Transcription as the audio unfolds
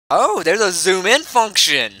Oh, there's a zoom in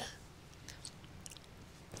function.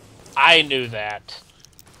 I knew that.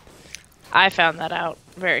 I found that out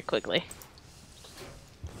very quickly.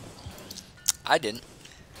 I didn't.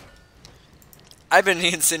 I've been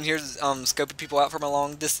sitting here scoping people out from a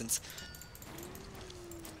long distance.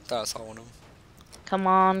 Thought I saw one of them. Come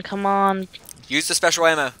on, come on. Use the special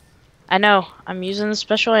ammo. I know. I'm using the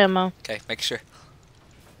special ammo. Okay, make sure.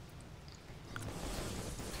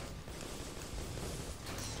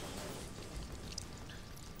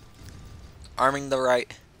 Arming the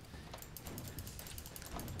right.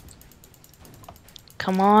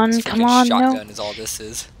 Come on, This come freaking on, shotgun no. is all this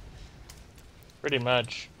is. Pretty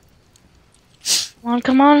much. Come on,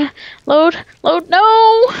 come on. Load, load,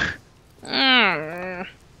 no! Mm.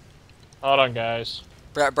 Hold on, guys.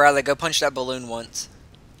 Bradley, go punch that balloon once.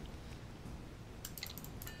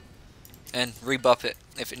 And rebuff it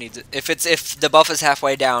if it needs it. If the buff is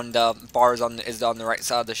halfway down, the bar is on the right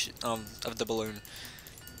side of the balloon.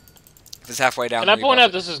 If it's halfway down, Can I point rebuff out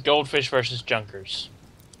it. this is Goldfish versus Junkers?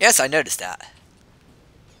 Yes, I noticed that.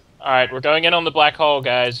 Alright, we're going in on the black hole,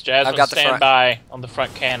 guys. Jasmine, got the stand front. by on the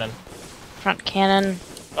front cannon. Front cannon.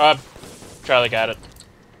 Charlie got it.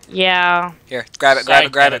 Yeah. Here, grab it, grab it,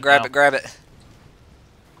 Side grab cannon it, grab now. it, grab it.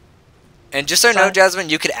 And just so you know, Side- Jasmine,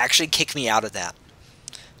 you could actually kick me out of that.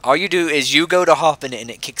 All you do is you go to hop in it and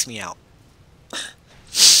it kicks me out.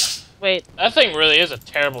 Wait. That thing really is a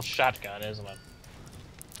terrible shotgun, isn't it?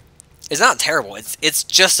 It's not terrible. It's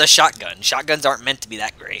just a shotgun. Shotguns aren't meant to be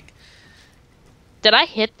that great. Did I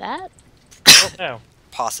hit that? No.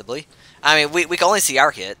 Possibly. I mean, we can only see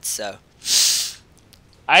our hits, so.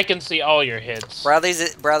 I can see all your hits.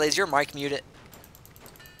 Bradley's your mic muted?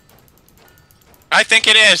 I think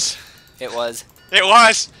it is. It was. It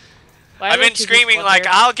was. Why I've would been you just screaming look like,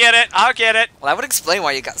 there? I'll get it, I'll get it. Well, that would explain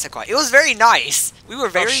why you got so quiet. It was very nice. We were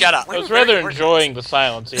very. shut up. we I were was very rather organized. enjoying the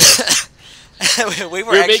silence, yes. we We were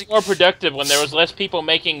were being actually. more productive when there was less people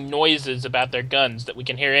making noises about their guns that we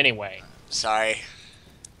can hear anyway. Sorry.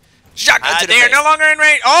 Shotgun to the They are face. no longer in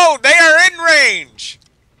range. Oh, they are in range.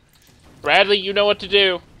 Bradley, you know what to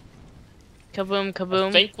do. Kaboom, I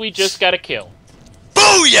kaboom. think we just got a kill.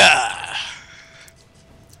 Booyah!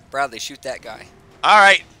 Bradley, shoot that guy. All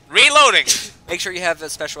right, reloading. Make sure you have a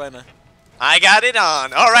special ammo. I got it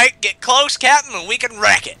on. All right, get close, Captain, and we can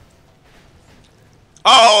wreck it.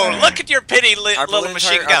 Oh, look at your pity Our little balloons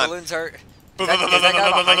machine hurt. Our gun. balloons hurt. Boom, Is that guy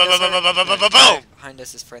behind us hurt? boom. Yeah, behind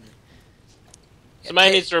us is friendly. Yeah, Somebody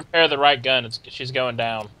hey, needs to repair the right gun. She's going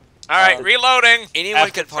down. All right, reloading. anyone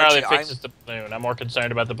After could punch Charlie you. fixes the balloon. I'm more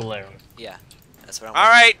concerned about the balloon. Yeah, that's what I'm. All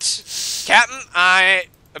right, Captain, I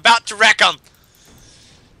about to wreck them.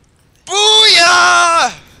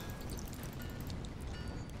 Booyah!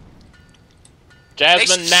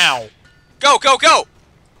 Jasmine, now. Go, go, go!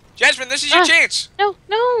 Jasmine, this is your chance. No,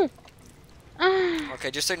 no. Ah.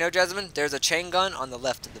 Okay, just so you know, Jasmine, there's a chain gun on the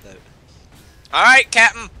left of the boat. All right,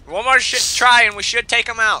 Captain, one more try and we should take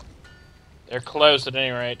them out. They're close at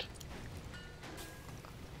any rate.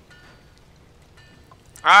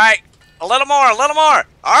 All right, a little more, a little more.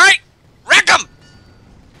 All right, wreck them.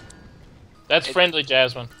 That's friendly,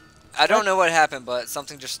 Jasmine. I don't know what happened, but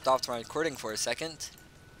something just stopped my recording for a second.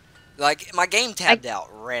 Like, my game tabbed out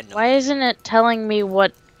randomly. Why isn't it telling me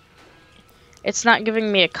what... It's not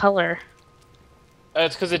giving me a color.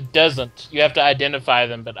 It's because it doesn't. You have to identify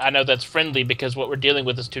them, but I know that's friendly because what we're dealing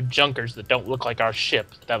with is two junkers that don't look like our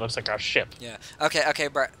ship. That looks like our ship. Yeah. Okay,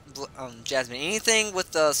 Jasmine, anything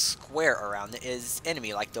with the square around it is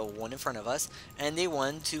enemy, like the one in front of us, and the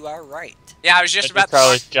one to our right. Yeah, I was just That'd be about to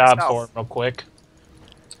Charlie's job myself. for him real quick.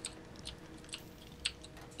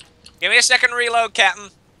 Give me a second reload, Captain.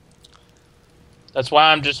 That's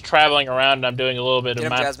why I'm just traveling around and I'm doing a little bit Get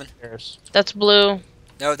of him, my Jasmine. repairs. That's blue.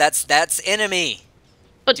 No, that's enemy.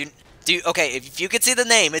 But- Okay, if you can see the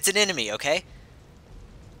name, it's an enemy, okay?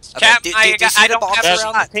 Captain, do you see I the don't box have Jasmine,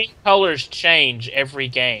 around shot. team colors change every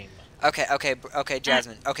game. Okay,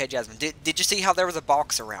 Jasmine. Okay, Jasmine. Did you see how there was a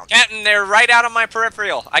box around? Captain, they're right out of my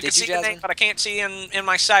peripheral. I can Did you, see the name, Jasmine? but I can't see in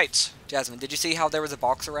my sights. Jasmine, did you see how there was a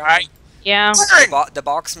box around? All right. Yeah. The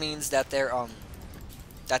box means that they're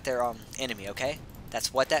enemy, okay?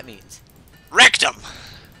 That's what that means. Wrecked them.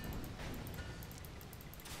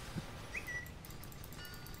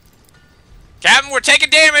 Captain, we're taking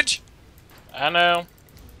damage. I know.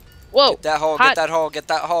 Whoa. Get that hole, Hot. get that hole, get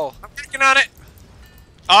that hole. I'm working on it.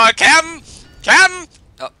 Captain, Captain.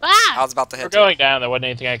 I Ah! was about to We're hit going down. There wasn't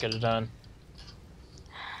anything I could have done.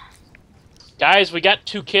 Guys, we got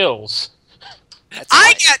 2 kills. That's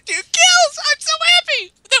I fine. got 2 kills. I'm so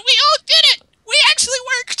happy that we all did it. We actually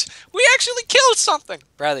worked. We actually killed something.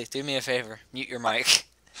 Bradley, do me a favor. Mute your mic.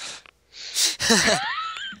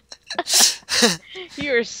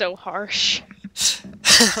 You are so harsh.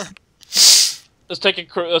 Let's take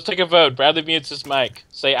a vote. Bradley mutes his mic.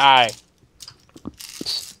 Say aye.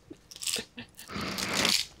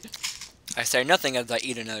 I say nothing as I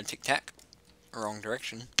eat another Tic Tac. Wrong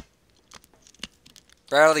direction.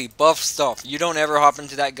 Bradley, buff stuff. You don't ever hop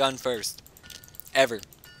into that gun first. Ever.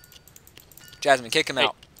 Jasmine, kick him Hey,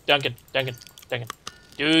 out. Duncan.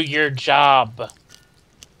 Do your job.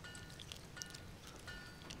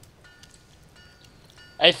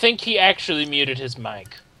 I think he actually muted his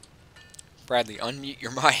mic. Bradley, unmute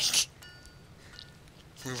your mic.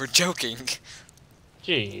 We were joking.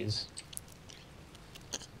 Jeez.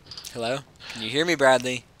 Hello? Can you hear me,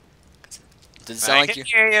 Bradley? Does it sound I like can you?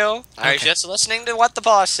 hear you. I was Okay. just listening to what the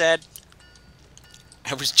boss said.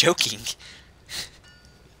 I was joking.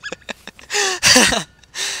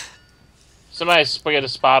 Somebody get a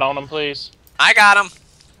spot on him, please. I got him.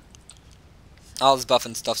 All this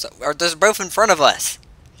buffing stuff's up. Or there's both in front of us.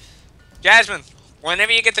 Jasmine,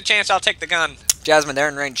 whenever you get the chance, I'll take the gun. Jasmine, they're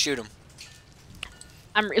in range. Shoot them.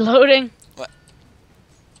 I'm reloading.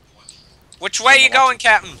 Which way you going,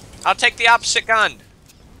 Captain? I'll take the opposite gun.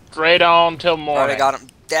 Straight on till morning. Already got him.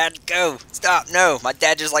 Dad, go. Stop. No. My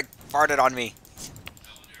dad just like farted on me.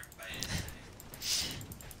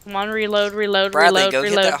 Come on, reload, reload, Bradley, reload, go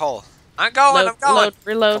reload. hit that hole. I'm going, I'm going. Reload,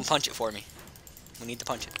 reload. Come punch it for me. We need to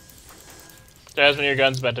punch it. Jasmine, your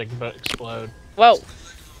gun's about to explode. Whoa.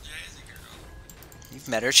 You've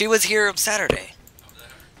met her. She was here on Saturday.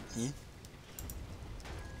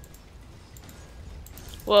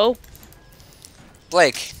 Whoa.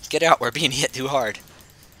 Blake, get out. We're being hit too hard.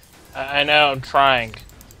 I know, I'm trying.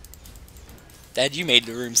 Dad, you made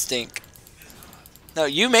the room stink. No,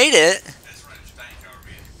 you made it.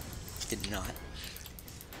 Did not.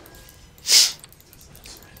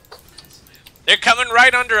 They're coming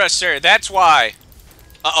right under us, sir. That's why.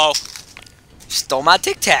 Uh-oh. Stole my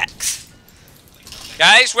Tic Tacs.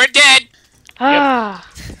 Guys, we're dead. Ah.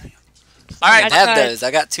 All I right, have tried. those.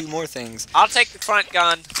 I got 2 more things. I'll take the front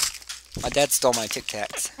gun. My dad stole my Tic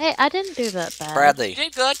Tacs. Hey, I didn't do that bad. You Bradley.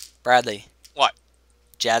 did good. Bradley. What?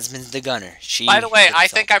 Jasmine's the gunner. She. By the way, did I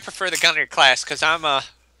something. think I prefer the gunner class because I'm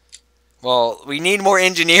Well, we need more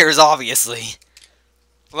engineers, obviously.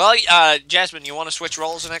 Well, Jasmine, you want to switch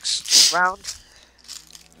roles next round?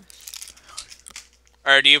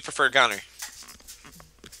 Or do you prefer gunner?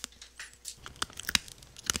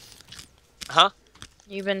 Huh?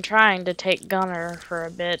 You've been trying to take Gunner for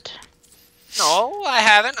a bit. No, I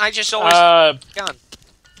haven't. I just always gun.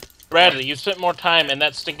 Bradley, you spent more time in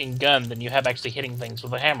that stinking gun than you have actually hitting things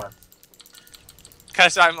with a hammer.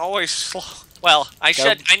 Because I'm always slow. Well, I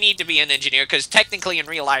Go. need to be an engineer, because technically in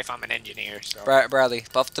real life I'm an engineer, so... Bradley,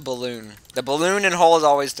 buff the balloon. The balloon and hole is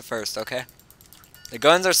always the first, okay? The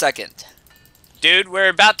guns are second. Dude, we're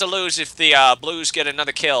about to lose if the Blues get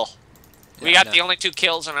another kill. We Yeah, I got know. the only 2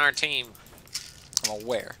 kills on our team. I'm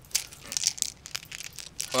aware.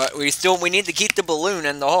 But we need to keep the balloon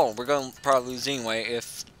and the hole. We're going to probably lose anyway.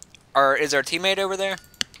 Is our teammate over there?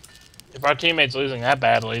 If our teammate's losing that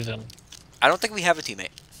badly, then... I don't think we have a teammate.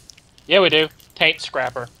 Yeah, we do. Taint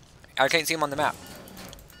Scrapper. I can't see him on the map.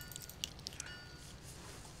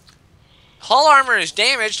 Hull armor is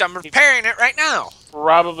damaged. I'm repairing it right now.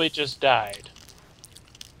 Probably just died.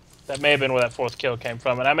 That may have been where that 4th kill came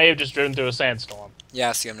from, and I may have just driven through a sandstorm. Yeah,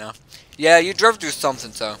 I see him now. Yeah, you drove through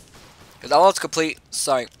something, so. Because all its complete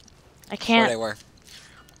sight I where can't. they were.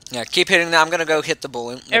 Yeah, keep hitting that. I'm going to go hit the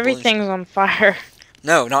balloon. The balloon's- Everything's on fire.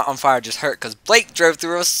 No, not on fire, just hurt. Because Blake drove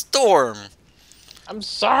through a storm. I'm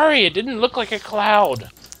sorry, it didn't look like a cloud.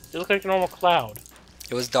 It looked like a normal cloud.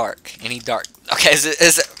 It was dark. Any dark. Okay, is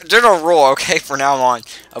it general rule, okay, from now on.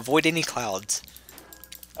 Avoid any clouds.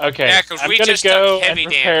 Okay, Yeah, 'cause I'm we gonna just go took and heavy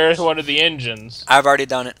prepare damage. one of the engines. I've already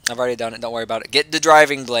done it. Don't worry about it. Get the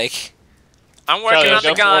driving, Blake. I'm working Charlie, on the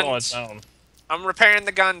go for one on its guns. own. I'm repairing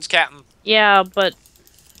the guns, Captain. Yeah, but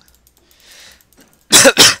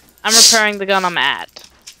I'm repairing the gun I'm at.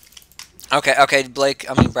 Okay, Blake,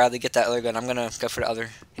 Bradley, get that other gun. I'm gonna go for the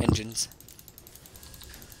other engines.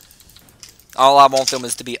 All I want them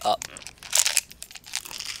is to be up.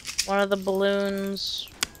 One of the balloons,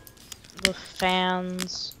 the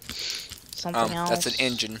fans, something else. That's an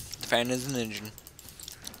engine. The fan is an engine.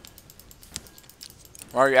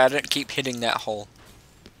 Or I didn't keep hitting that hole.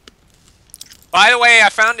 By the way, I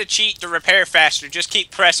found a cheat to repair faster. Just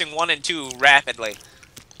keep pressing 1 and 2 rapidly.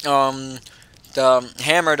 The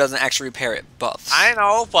hammer doesn't actually repair it, buffs. I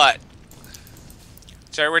know, but...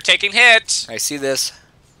 Sir, we're taking hits. I see this.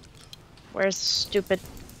 Where's stupid?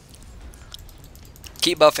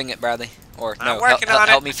 Keep buffing it, Bradley. Or I'm no, working on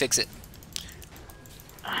help it. me fix it.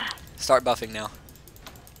 Start buffing now.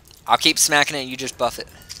 I'll keep smacking it, you just buff it.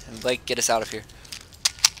 And Blake, get us out of here.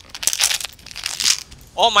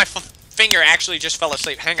 Oh, my finger actually just fell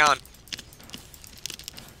asleep. Hang on.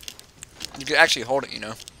 You can actually hold it, you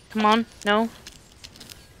know. Come on, no.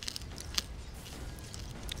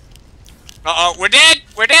 Uh-oh, we're dead!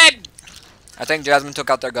 We're dead! I think Jasmine took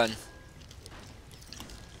out their gun.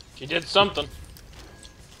 She did something.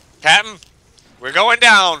 Captain, we're going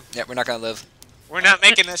down. Yeah, we're not gonna live. We're not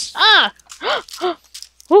making this. Ah!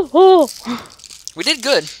 Ooh. We did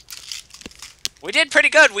good. We did pretty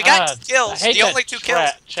good. We got I kills. hate The that only 2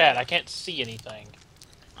 kills. Chat, I can't see anything.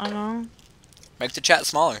 I know. Make the chat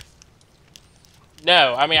smaller.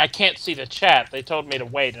 No, I mean, I can't see the chat. They told me to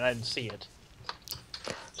wait, and I didn't see it.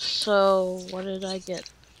 So, what did I get?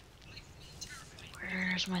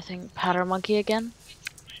 Where's my thing? Powder monkey again?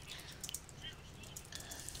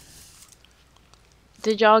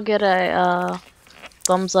 Did y'all get a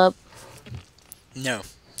thumbs up? No,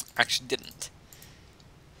 actually didn't.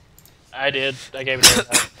 I did. I gave it to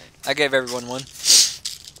her. I gave everyone one.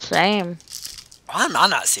 Same. I'm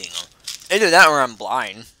not seeing them. Either that or I'm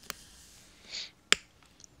blind.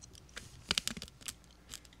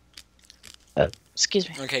 Excuse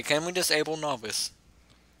me. Okay, can we disable novice?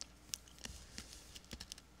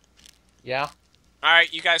 Yeah?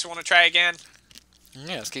 Alright, you guys want to try again?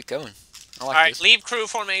 Yeah, let's keep going. I like Alright, this. leave crew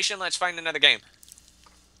formation. Let's find another game.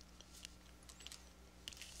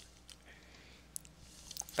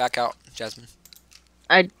 Back out, Jasmine.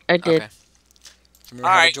 I did. Okay. Remember how to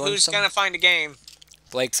Alright, join who's some? gonna find a game?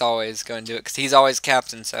 Blake's always going to do it because he's always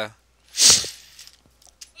captain, so.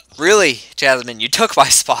 Really, Jasmine, you took my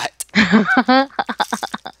spot.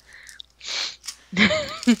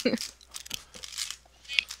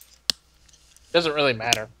 Doesn't really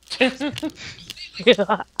matter. Oh,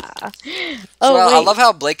 So, I wait. love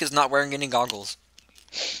how Blake is not wearing any goggles.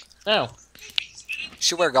 No. You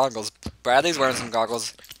should wear goggles. Bradley's wearing some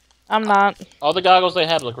goggles. I'm not. All the goggles they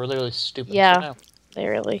have look really, really stupid. Yeah. So no. They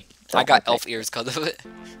really. I don't got look elf ears because of it.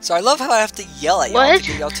 So I love how I have to yell at y'all What? to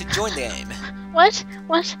get y'all to join the game. What?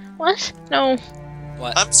 What? What? No.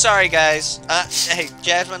 What? I'm sorry, guys. Hey,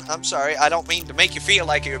 Jasmine, I'm sorry. I don't mean to make you feel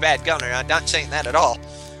like you're a bad gunner. I'm not saying that at all.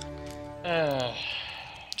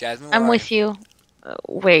 Jasmine, I'm with you.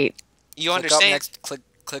 Wait. You Click up understand? next,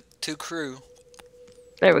 click to crew.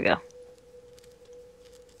 There we go.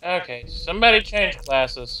 Okay, somebody change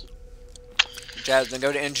classes. Jasmine,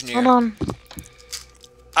 go to engineer. Hold on.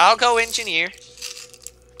 I'll go engineer.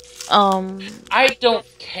 I don't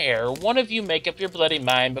care. One of you make up your bloody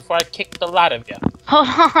mind before I kick the lot of you. Hold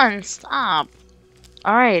on. Stop.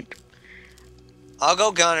 All right. I'll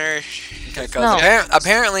go gunner. Okay, because No.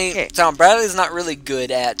 apparently, Okay. so Bradley's not really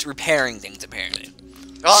good at repairing things, apparently.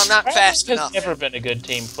 Well, I'm not Brandon fast has enough. never been a good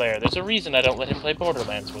team player. There's a reason I don't let him play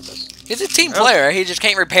Borderlands with us. He's a team player, he just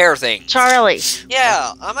can't repair things. Charlie.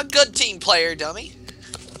 Yeah, I'm a good team player, dummy.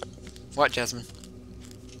 What, Jasmine?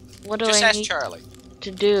 What do Just I ask need Charlie.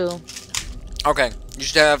 to do? Okay, you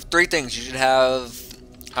should have 3 things. You should have...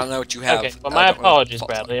 I don't know what you have. Okay, well, I my don't know. apologies,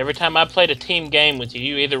 Bradley. Every time I played a team game with you,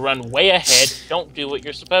 you either run way ahead, don't do what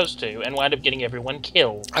you're supposed to, and wind up getting everyone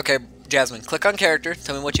killed. Okay, Jasmine, click on character,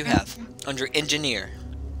 tell me what you have. Under engineer.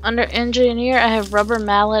 Under engineer, I have rubber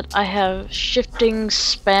mallet, I have shifting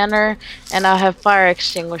spanner, and I have fire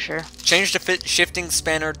extinguisher. Change the shifting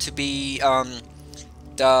spanner to be,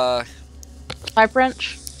 the... Pipe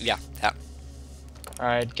wrench. Yeah, that.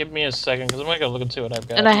 Alright, give me a second, because I'm gonna go look and see what I've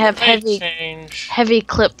got. And I have May heavy- change. Heavy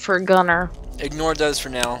clip for gunner. Ignore those for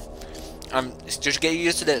now. Just get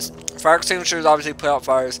used to this. Fire extinguishers obviously put out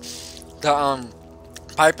fires. The,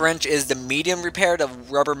 pipe wrench is the medium repair. The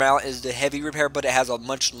rubber mallet is the heavy repair, but it has a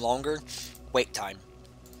much longer wait time.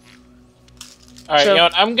 Alright, So- you know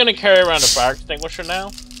what? I'm gonna carry around a fire extinguisher now,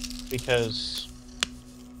 because...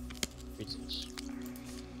 reasons.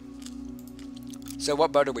 So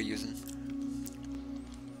what boat are we using?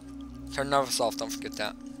 Turn novice off, don't forget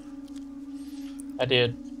that. I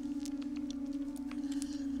did.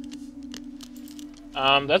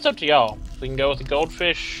 That's up to y'all. We can go with the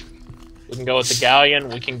goldfish. We can go with the galleon.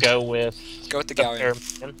 We can go with Go with the galleon.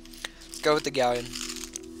 Pyramid. Go with the galleon.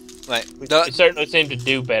 Right. We The, certainly seemed to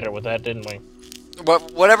do better with that, didn't we?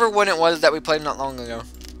 whatever one it was that we played not long ago.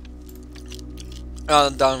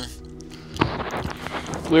 Done.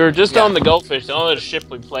 We were just Yeah. on the goldfish. The only other ship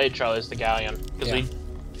we played, Charlie, is the galleon. Because Yeah.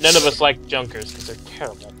 none of us like junkers, because they're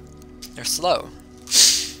terrible. They're slow.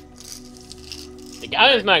 The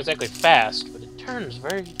galleon's not exactly fast, but it turns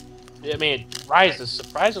very... I mean, it rises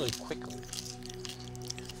surprisingly quickly.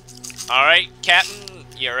 Alright, Captain,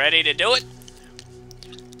 you ready to do it?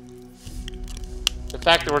 The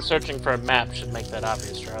fact that we're searching for a map should make that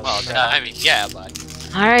obvious, Charlie. Well, no, I mean, yeah, but...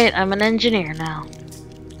 Alright, I'm an engineer now.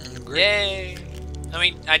 Great. Yay! I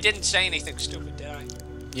mean, I didn't say anything stupid, did I?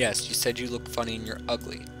 Yes, you said you look funny and you're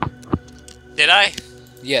ugly. Did I?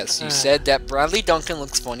 Yes, you said that Bradley Duncan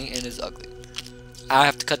looks funny and is ugly. I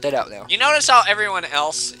have to cut that out now. You notice how everyone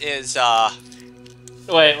else is,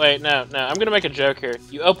 Wait, no. I'm gonna make a joke here.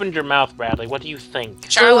 You opened your mouth, Bradley. What do you think?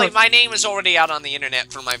 Charlie, my name is already out on the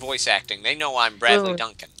internet for my voice acting. They know I'm Bradley Boom.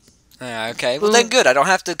 Duncan. Okay, well then good. I don't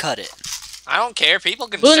have to cut it. I don't care. People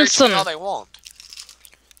can search Boonson. me all they want.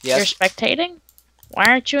 You're Yes. spectating? Why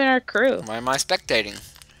aren't you in our crew? Why am I spectating?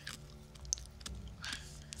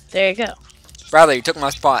 There you go. Bradley, you took my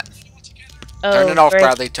spot. Oh, Turn it off, great.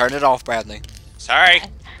 Bradley. Turn it off, Bradley. Sorry.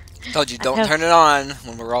 Told you, I don't have- turn it on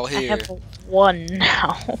when we're all I here. have one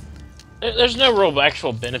now. There's no real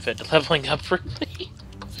actual benefit to leveling up, really.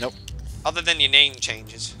 Other than your name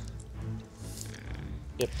changes.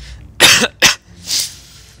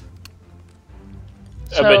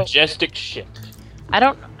 A So- majestic ship. I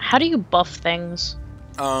don't. How do you buff things?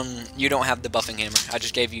 You don't have the buffing hammer. I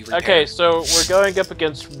just gave you repair. Okay, so we're going up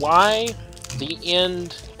against Y, the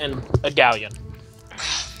End, and a galleon.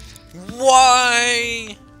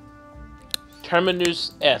 Why?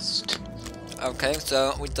 Terminus Est, Okay,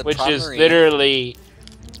 so with the which is primary, literally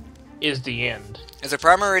is the end. it's a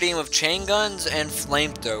primaridium with chain guns and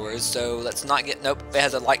flamethrowers. So let's not get. Nope, it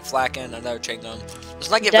has a light flak and another chain gun.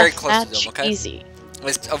 Let's not get very close to Deathmatch them. Okay. Easy.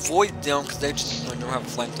 Let's avoid them because they just don't have a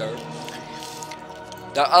flamethrower.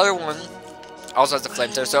 The other one also has a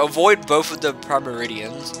flamethrower, so avoid both of the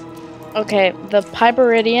primaridians. Okay, the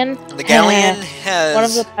Pyberidian. The galleon has One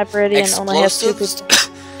of the Pyberidian only has 2 explosives,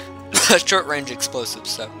 people. short-range explosives.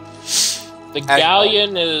 So The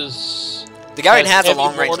galleon is the galleon has a heavy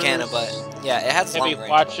long-range mortars, cannon, but yeah, it has heavy long-range.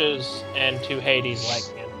 watches, and 2 Hades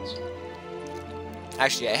light cannons.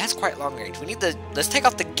 Actually, yeah, it has quite long range. We need the. Let's take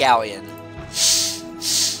off the galleon.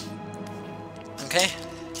 Okay.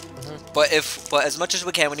 But as much as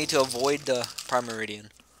we can, we need to avoid the primaridian.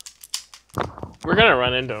 We're gonna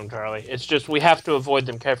run into them, Charlie. It's just we have to avoid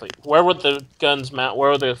them carefully. Where would the guns mount? Where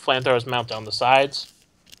would the flamethrowers mount? On the sides?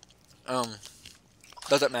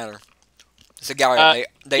 Doesn't matter. It's a galleon.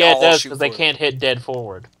 They yeah, all it does shoot because they forward. can't hit dead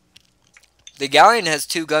forward. The galleon has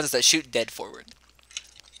 2 guns that shoot dead forward.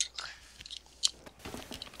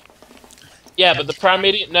 Yeah, but the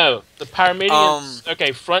Pyramidian, no, the Pyramidians.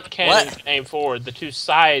 Okay, front cannon what? can aim forward. The 2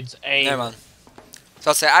 sides aim. Never mind.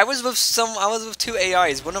 So I'll say I was with 2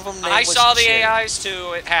 AIs. One of them. I saw the Cherry. AIs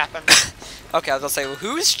too. It happened. Okay, I was gonna say, well,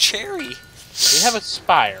 who is Cherry? We have a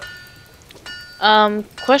spire.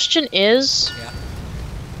 Question is. Yeah.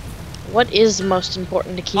 What is most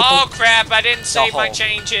important to keep? Oh crap! I didn't save my hull.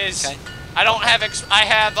 changes. Okay. I don't have. I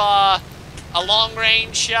have a long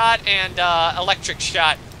range shot and electric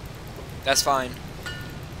shot. That's fine.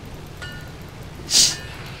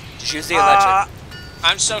 Just use the electric.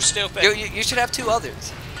 I'm so stupid. You should have 2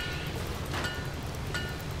 others.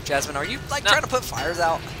 Jasmine, are you like No. trying to put fires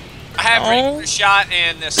out? I have Oh. regular shot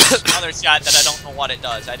and this other shot that I don't know what it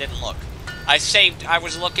does. I didn't look. I saved. I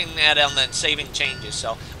was looking at them and saving changes.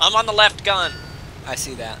 So I'm on the left gun. I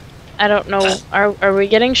see that. I don't know. Are we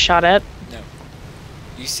getting shot at? No.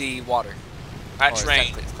 You see water. That's Or rain.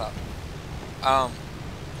 technically it's cloud.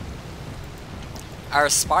 Our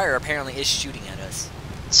spire apparently is shooting at us.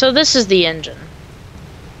 So this is the engine.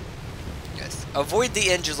 Yes. Avoid the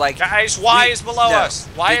engines like. Guys, Y is below No. us.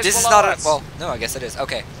 Y This is is below not us. well, no, I guess it is.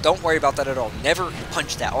 Okay. Don't worry about that at all. Never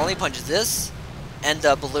punch that. Only punch this and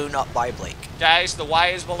the balloon up by Blake. Guys, the Y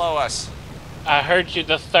is below us. I heard you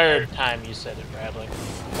the 3rd time you said it, Bradley.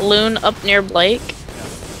 Balloon up near Blake.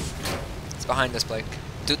 It's behind us, Blake.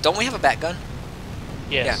 Dude, don't we have a bat gun?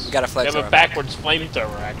 Yes. Yeah, we got a We have flamethrower. a backwards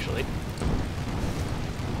flamethrower, actually.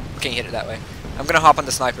 Can't hit it that way. I'm gonna hop on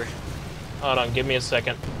the sniper. Hold on, give me a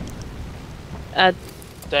second. Uh,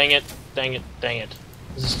 Dang it, dang it, dang it.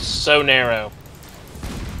 This is so narrow.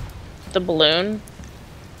 the balloon.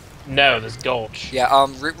 No, this gulch. Yeah,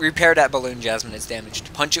 repair that balloon, Jasmine. It's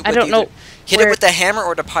damaged. Punch it I with don't know hit it where- with the hammer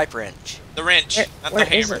or the pipe wrench. The wrench, Where, not where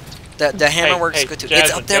the is hammer. it? The hammer Hey, works hey, good too. Jasmine,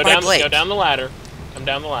 It's up there go by down, Blake. Go down the ladder. Come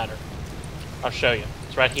down the ladder. I'll show you.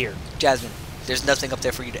 It's right here. Jasmine, there's nothing up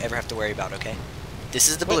there for you to ever have to worry about, okay? This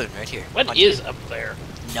is the What- balloon right here. What Punch is it. up there?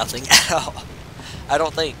 Nothing at all. I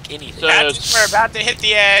don't think anything. So- Guys, we're about to hit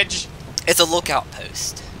the edge. It's a lookout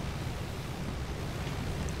post.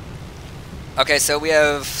 Okay, so we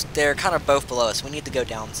have... They're kind of both below us. We need to go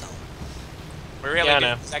down some. We really Yeah, I do.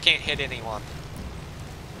 know. 'Cause I can't hit anyone.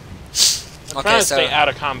 I'm Okay, trying to so- stay out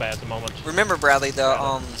of combat at the moment. Remember, Bradley,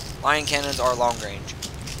 the lion cannons are long range.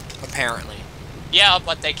 Apparently. Yeah,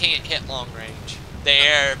 but they can't hit long range.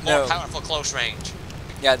 They're more No. powerful close range.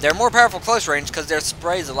 Yeah, they're more powerful close range because their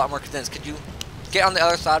spray is a lot more condensed. Could you get on the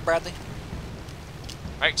other side, Bradley?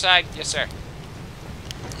 Right side, yes sir.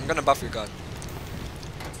 I'm gonna buff your gun.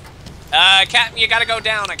 Captain, you gotta go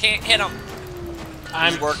down. I can't hit him.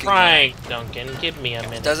 I'm working trying, Duncan. Give me a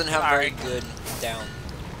minute. It doesn't have very Alright. good down.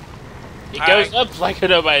 It All goes right. up like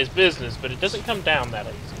nobody's business, but it doesn't come down that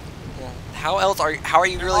easy. Well, how are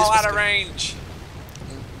you really All supposed out of to? range.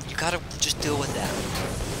 You gotta just deal with that.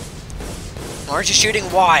 Why aren't you shooting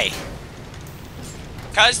Y?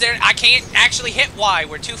 Cause I can't actually hit Y.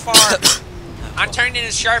 We're too far. I'm turning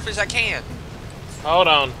as sharp as I can. Hold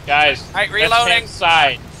on, guys. All right, reloading.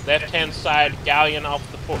 Left-hand side, galleon off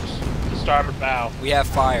the starboard bow. We have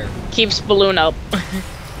fire. Keeps balloon up.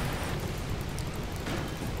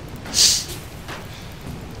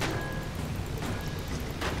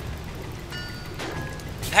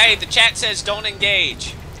 Hey, the chat says don't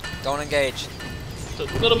engage. Don't engage. It's a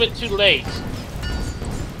little bit too late.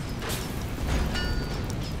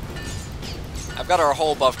 I've got our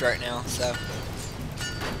hull buffed right now, so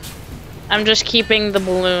I'm just keeping the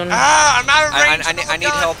balloon. Ah, I'm out of range. I need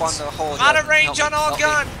help on the hull. I'm out of Jasmine. range Help on me, all help me.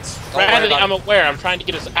 guns. Don't worry Bradley, about I'm it. aware. I'm trying to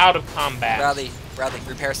get us out of combat. Bradley,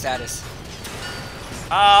 repair status.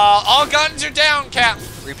 All guns are down, Cap.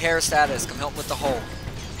 Repair status. Come help with the hull.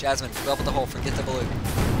 Jasmine, help with the hull. Forget the balloon.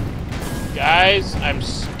 Guys, I'm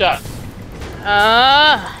stuck.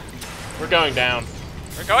 We're going down.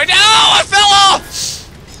 We're going down. Oh, I fell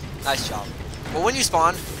off. Nice job. Well, when you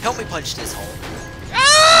spawn, help me punch this hole.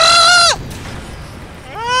 Ah!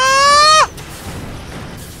 Ah!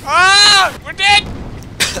 Ah! We're dead.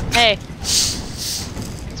 Hey.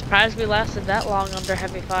 Surprised we lasted that long under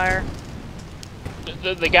heavy fire.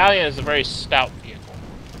 The galleon is a very stout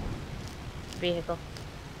vehicle.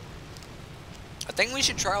 I think we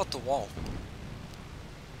should try out the wall.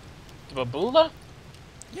 The Babula?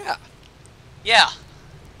 Yeah. Yeah.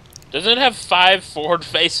 Doesn't it have 5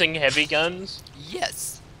 forward-facing heavy guns?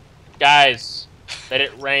 Yes. Guys, let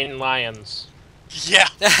it rain lions. Yeah.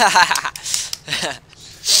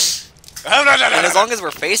 And as long as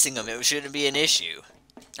we're facing them, it shouldn't be an issue.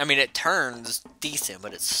 I mean, it turns decent,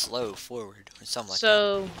 but it's slow forward or something like that.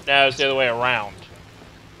 So, No, it's the other way around.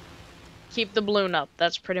 keep the balloon up.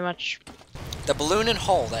 That's pretty much... The balloon and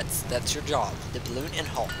hull, that's your job. The balloon and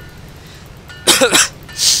hull.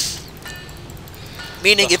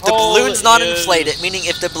 Meaning The if the hull balloon's not is- inflated, meaning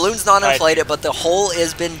if the balloon's not Right. inflated but the hull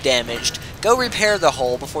has been damaged, go repair the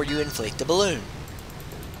hull before you inflate the balloon.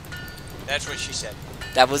 That's what she said.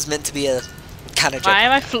 That was meant to be a kind of joke. Why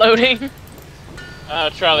am I floating?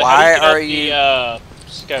 Charlie, Why how are do you get out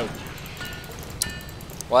the scope?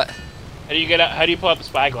 What? How do you pull out the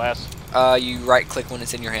spyglass? You right click when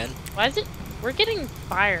it's in your hand. Why is it... We're getting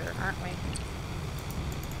fire, aren't we?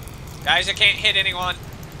 Guys, I can't hit anyone.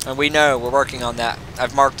 And we know, we're working on that.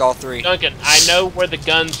 I've marked all 3. Duncan, I know where the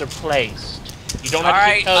guns are placed. You don't All have to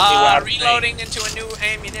right, keep telling me where I'm reloading into a new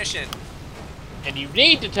ammunition. And you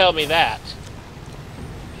need to tell me that.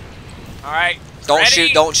 All right. Don't ready?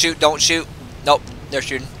 shoot, don't shoot, don't shoot. Nope, they're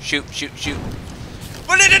shooting. Shoot, shoot, shoot.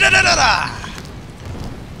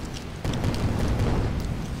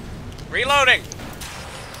 Reloading.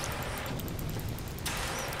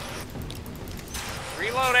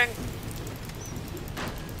 Reloading.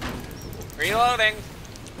 Reloading.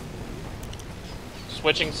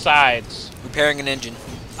 Switching sides. Repairing an engine.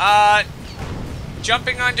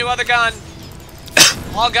 Jumping onto other gun.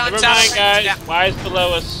 All guns Never out mind, of range. guys. Yeah. Why is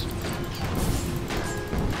below us?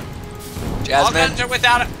 All Jasmine, guns are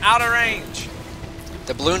without out of range.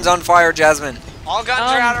 the balloon's on fire, Jasmine. All guns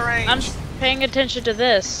are out of range. I'm paying attention to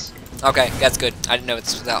this. Okay, that's good. I didn't know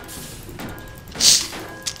it's without.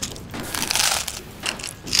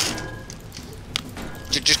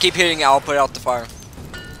 Just keep hitting it, I'll put out the fire.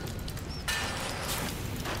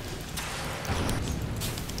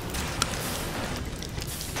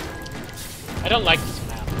 I don't like this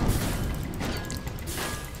map.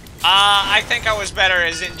 I think I was better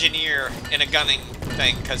as engineer in a gunning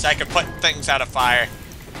thing because I could put things out of fire.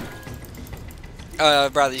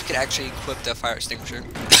 Bradley, you could actually equip the fire extinguisher.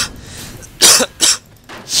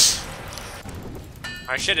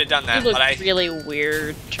 I should have done You that, look but I really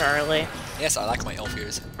weird, Charlie. Yes, I like my elf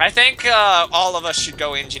ears. think all of us should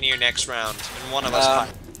go engineer next round, and one of us.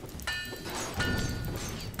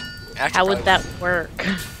 Actually, How would probably- that work?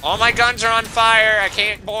 All my guns are on fire. I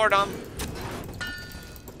can't board them.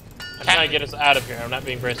 I'm trying to get us out of here. I'm not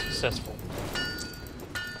being very successful.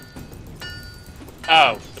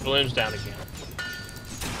 Oh, the balloon's down again.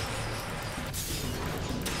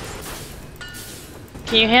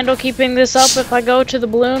 Can you handle keeping this up if I go to the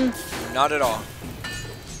balloon? Not at all.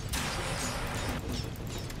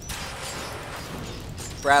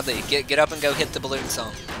 Bradley, get up and go hit the balloon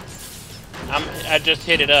song. I just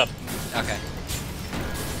hit it up, Okay.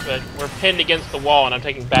 but we're pinned against the wall, and I'm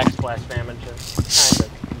taking backsplash damage. And kind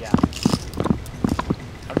of, yeah.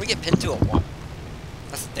 How do we get pinned to a wall?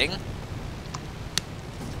 That's the thing?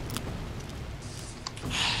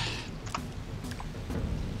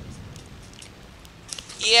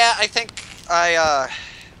 Yeah, I think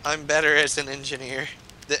I'm better as an engineer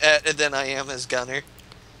than I am as gunner.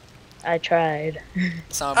 I tried.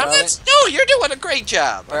 So, No, you're doing a great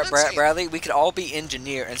job. Bradley, we could all be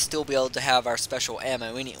engineer and still be able to have our special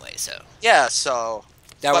ammo anyway, so. Yeah, so.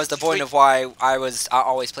 That was the point of why I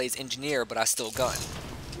always play as engineer, but I still gun.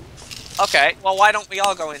 Okay, well, why don't we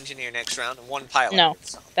all go engineer next round and one pilot? No,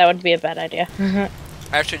 that would be a bad idea.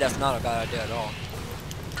 Actually, that's not a bad idea at all.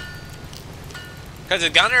 Because a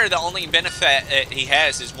gunner, the only benefit he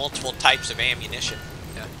has is multiple types of ammunition.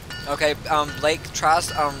 Okay, Blake,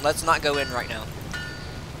 let's not go in right now.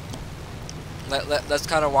 Let's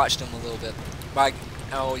kind of watch them a little bit.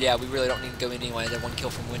 Oh yeah, we really don't need to go in anyway. They're 1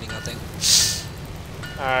 kill from winning, I think.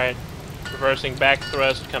 Alright. Reversing back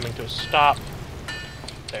thrust, coming to a stop.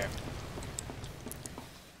 There.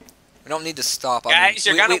 We don't need to stop. Guys,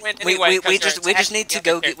 you're gonna win anyway. We just need to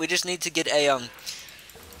go. We just need to get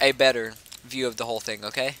a better view of the whole thing.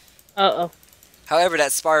 Okay. Uh-oh. However,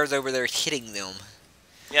 that spire's over there hitting them.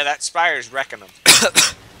 Yeah, that spire's wrecking them.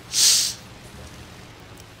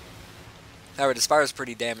 However, the spire's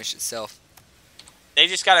pretty damaged itself. They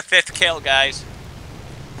just got a 5th kill, guys.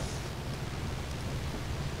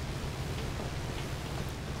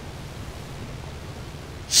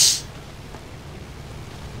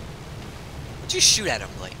 Just shoot at him,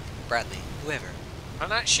 Blake. Bradley, whoever. I'm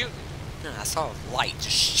not shooting. No, I saw a light.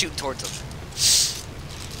 Just shoot towards him.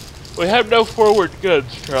 We have no forward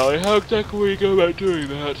guns, Charlie. How exactly will you go about doing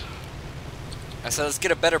that? I said let's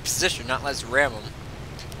get a better position, not let's ram them.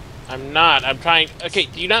 I'm not. I'm trying. Okay,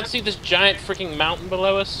 do you not see this giant freaking mountain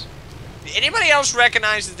below us? Anybody else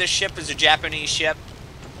recognize that this ship is a Japanese ship?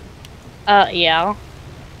 Yeah.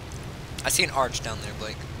 I see an arch down there,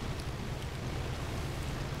 Blake.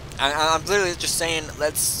 I'm literally just saying,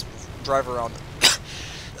 let's drive around.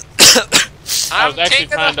 I was actually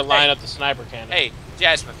trying to line up the sniper cannon. Hey,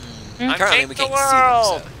 Jasmine. Hmm? Currently, we can't see them,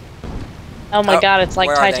 so. Oh my god, it's like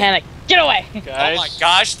where are Titanic. Get away! Guys, Oh my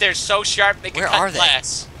gosh, they're so sharp they can Where cut are they?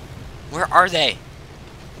 glass. Where are they?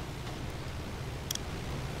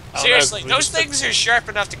 Seriously, those things are sharp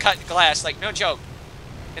enough to cut glass, like no joke,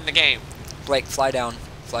 in the game. Blake, fly down.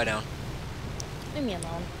 Fly down. Leave me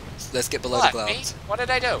alone. Let's get below What, the me? clouds. What did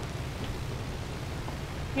I do?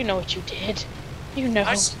 You know what you did. You know.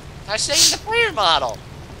 I saved the player model.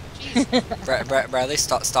 Jeez. Bradley,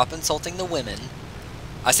 stop insulting the women.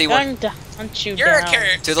 I see one. I'm to hunt you You're down. a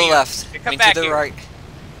carrot. To the left. Come I mean, back to the here. right.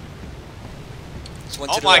 There's one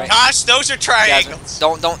to Oh the my right. gosh, those are Jasmine,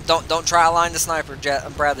 triangles. don't try to line the sniper,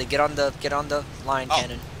 Bradley. Get on the line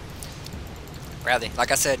cannon. Bradley,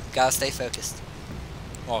 like I said, gotta stay focused.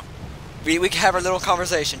 Well, we can have our little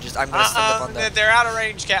conversation. Just I'm gonna stand up on that. They're out of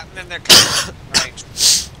range, Captain, and they're coming range.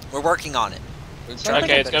 We're working on it. We're trying to okay,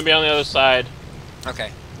 get it's better. gonna be on the other side.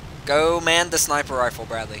 Okay, go man the sniper rifle,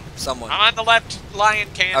 Bradley. Someone. I'm on the left lion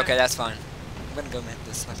cannon. Okay, that's fine. I'm gonna go man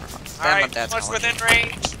the sniper rifle. Stand Alright, my dad's almost calling within me.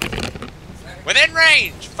 range. Within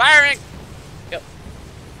range! Firing! Yep.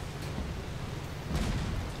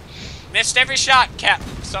 Missed every shot,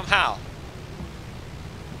 Captain, somehow.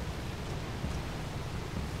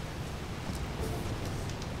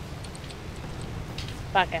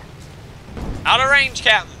 Baka. Out of range,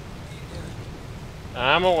 Captain.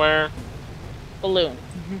 I'm aware. Balloon.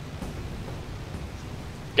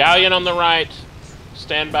 Galleon on the right.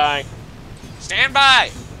 Stand by. Stand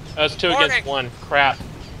by! That's 2 Warning. against 1. Crap.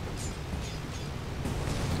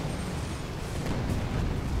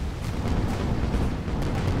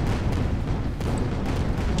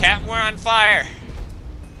 Captain, we're on fire.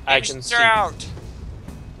 I Engines can see. are out.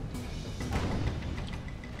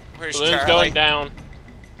 Where's Balloon's Charlie? going down.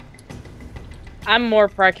 I'm more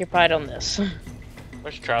preoccupied on this.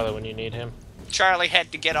 Where's Charlie when you need him? Charlie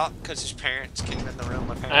had to get up because his parents came in the room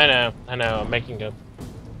with him. I know. I'm making a...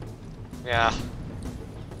 Yeah.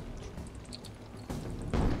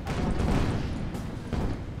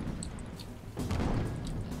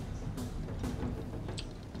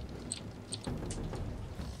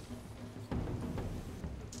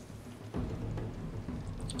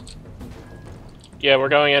 Yeah, we're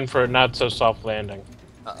going in for a not-so-soft landing.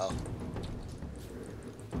 Uh-oh.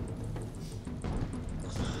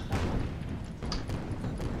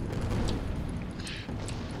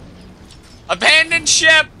 Abandoned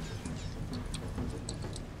ship!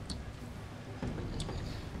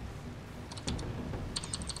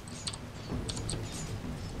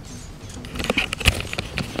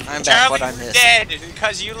 I'm back. Charlie, What I we're missed? dead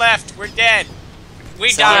because you left. We're dead. We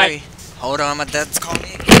Sorry. died. Hold on, my dad's calling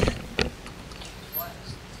me again.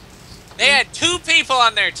 They had 2 people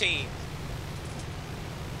on their team.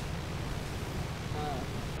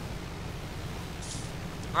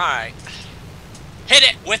 Alright. Hit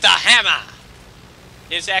it with a hammer!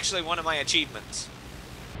 Is actually one of my achievements.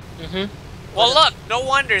 Well, look, no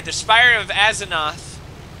wonder the Spire of Azeroth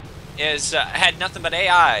is had nothing but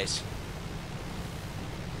AIs.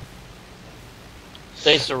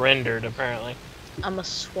 They surrendered, apparently. I'm a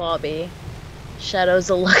swabby. Shadow's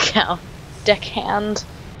a lookout. Deckhand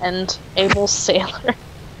and able sailor.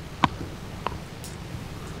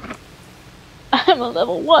 I'm a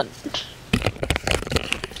level 1.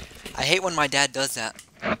 I hate when my dad does that.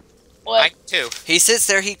 What? I too. He sits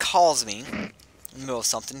there, he calls me in the middle of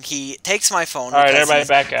something. He takes my phone Alright, because everybody he's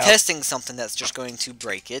back out. testing something that's just going to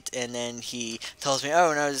break it, and then he tells me,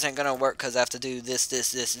 oh no, this ain't gonna work because I have to do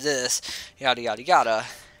this, yada yada yada.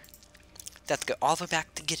 Have to go all the way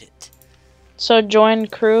back to get it. So join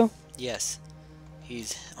crew. Yes.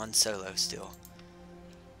 He's on solo still.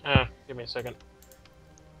 Give me a second.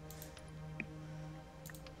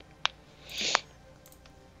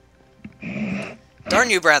 Darn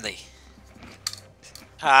you, Bradley.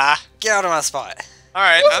 Ah. Get out of my spot.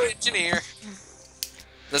 Alright, I'm engineer.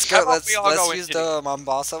 Let's How go. about we all Let's go use engineer? the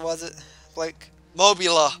Mombasa, was it, Blake?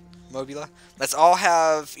 Mobula. Mobula. Let's all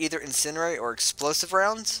have either incinerate or explosive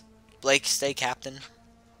rounds. Blake, stay captain.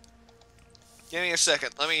 Give me a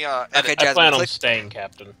second. Let me Okay, edit. I Jasmine, plan on click. staying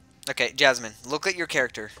captain. Okay, Jasmine, look at your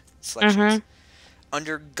character selections.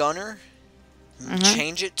 Under gunner,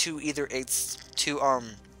 change it to either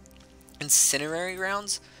incinerary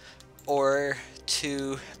rounds or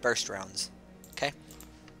to burst rounds. Okay.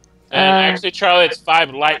 And actually, Charlie, it's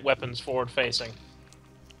 5 light weapons forward facing.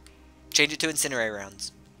 Change it to incinerary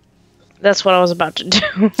rounds. That's what I was about to do.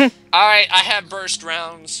 Alright, I have burst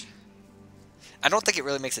rounds. I don't think it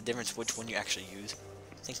really makes a difference which one you actually use.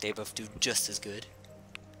 I think they both do just as good.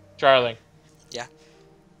 Charlie. Yeah.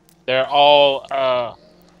 They're all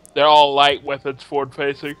light weapons forward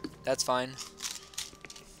facing. That's fine.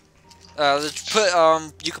 Let's put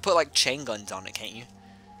you could put like chain guns on it, can't you?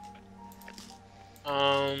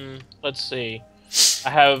 Let's see. I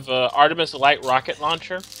have Artemis light rocket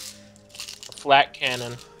launcher, a flat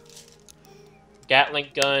cannon, Gatling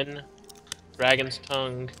gun, Dragon's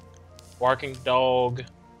tongue, barking dog,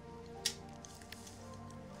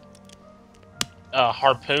 a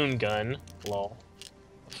harpoon gun, lol,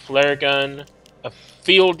 a flare gun, a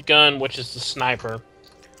field gun, which is the sniper,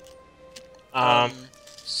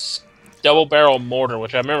 double barrel mortar,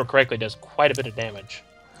 which I remember correctly does quite a bit of damage.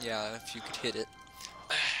 Yeah, if you could hit it.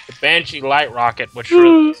 The Banshee light rocket, which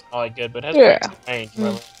really is not good, but has pretty good range, if I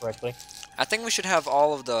remember correctly. I think we should have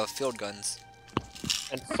all of the field guns.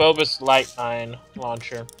 And Phobos light mine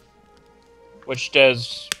launcher, which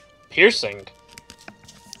does piercing.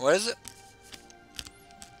 What is it?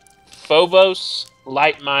 Phobos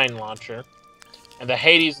light mine launcher, and the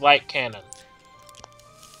Hades light cannon.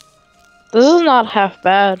 This is not half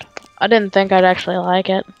bad. I didn't think I'd actually like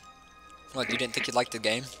it. What, you didn't think you'd like the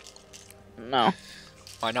game? No.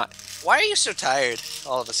 Why not? Why are you so tired?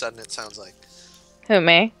 All of a sudden, it sounds like. Who,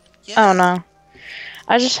 me? Yeah. Oh, no.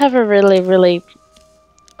 I just have a really, really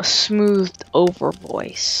smoothed over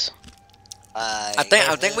voice. I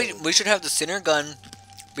think we should have the center gun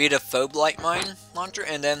be the phobe light mine launcher,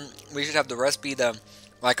 and then we should have the rest be the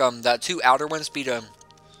the 2 outer ones be the.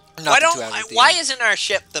 Why isn't our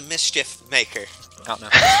ship the mischief maker? I don't know.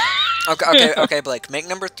 Okay, Blake. Make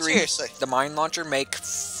number 3 Seriously. the mine launcher. Make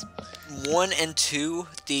 1 and 2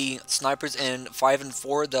 the snipers, and 5 and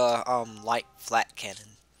 4 the light flat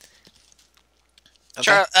cannon.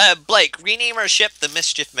 Okay. Blake, rename our ship the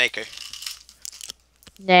mischief maker.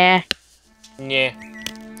 Nah. Yeah.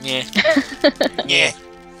 Yeah. Yeah.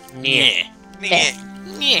 Yeah. Yeah.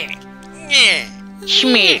 Yeah. Yeah.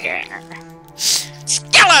 Schmear.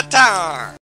 Skeleton!